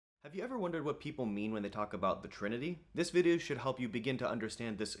Have you ever wondered what people mean when they talk about the Trinity? This video should help you begin to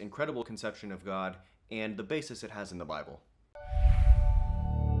understand this incredible conception of God and the basis it has in the Bible.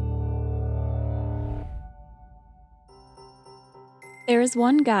 There is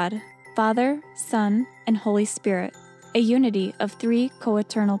one God, Father, Son, and Holy Spirit, a unity of three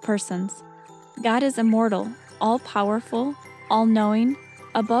co-eternal persons. God is immortal, all-powerful, all-knowing,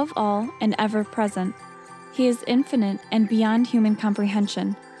 above all and ever-present. He is infinite and beyond human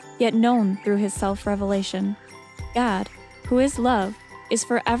comprehension, yet known through his self-revelation. God, who is love, is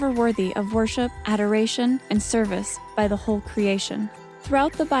forever worthy of worship, adoration, and service by the whole creation.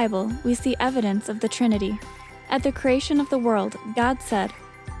 Throughout the Bible, we see evidence of the Trinity. At the creation of the world, God said,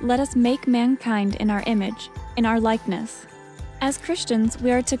 "Let us make mankind in our image, in our likeness." As Christians, we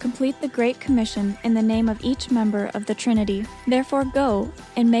are to complete the Great Commission in the name of each member of the Trinity. Therefore go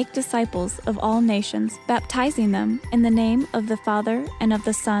and make disciples of all nations, baptizing them in the name of the Father, and of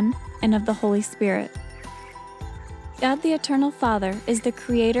the Son, and of the Holy Spirit. God the Eternal Father is the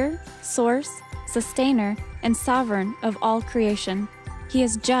Creator, Source, Sustainer, and Sovereign of all creation. He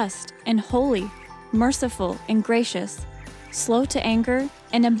is just and holy, merciful and gracious, slow to anger,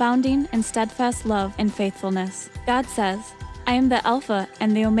 and abounding in steadfast love and faithfulness. God says, "I am the Alpha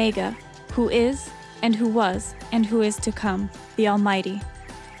and the Omega, who is, and who was, and who is to come, the Almighty."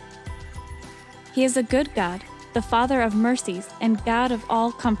 He is a good God, the Father of mercies and God of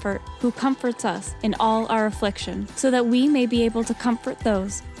all comfort, who comforts us in all our affliction, so that we may be able to comfort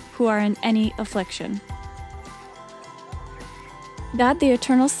those who are in any affliction. God the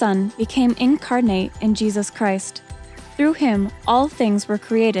Eternal Son became incarnate in Jesus Christ. Through him, all things were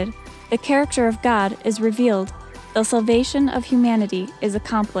created, the character of God is revealed, the salvation of humanity is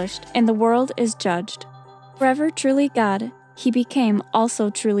accomplished, and the world is judged. Forever truly God, he became also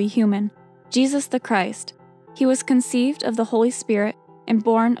truly human, Jesus the Christ. He was conceived of the Holy Spirit and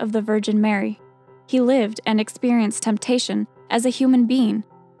born of the Virgin Mary. He lived and experienced temptation as a human being,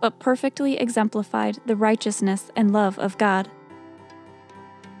 but perfectly exemplified the righteousness and love of God.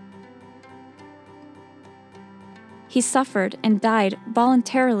 He suffered and died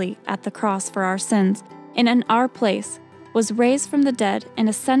voluntarily at the cross for our sins, and in our place, was raised from the dead and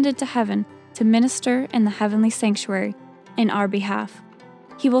ascended to heaven to minister in the heavenly sanctuary in our behalf.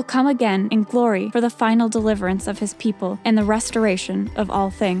 He will come again in glory for the final deliverance of his people and the restoration of all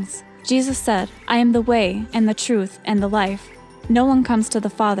things. Jesus said, "I am the way and the truth and the life. No one comes to the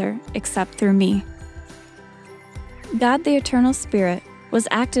Father except through me." God the Eternal Spirit was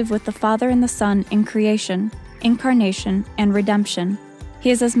active with the Father and the Son in creation, incarnation, and redemption. He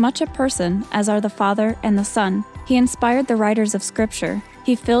is as much a person as are the Father and the Son. He inspired the writers of Scripture.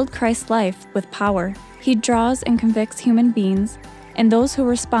 He filled Christ's life with power. He draws and convicts human beings, and those who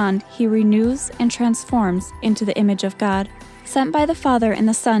respond, he renews and transforms into the image of God. Sent by the Father and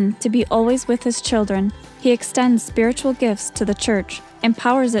the Son to be always with his children, he extends spiritual gifts to the church,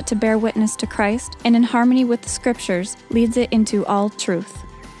 empowers it to bear witness to Christ, and in harmony with the Scriptures, leads it into all truth.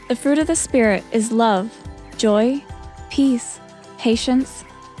 The fruit of the Spirit is love, joy, peace, patience,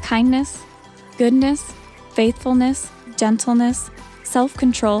 kindness, goodness, faithfulness, gentleness,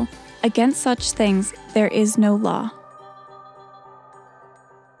 self-control. Against such things there is no law.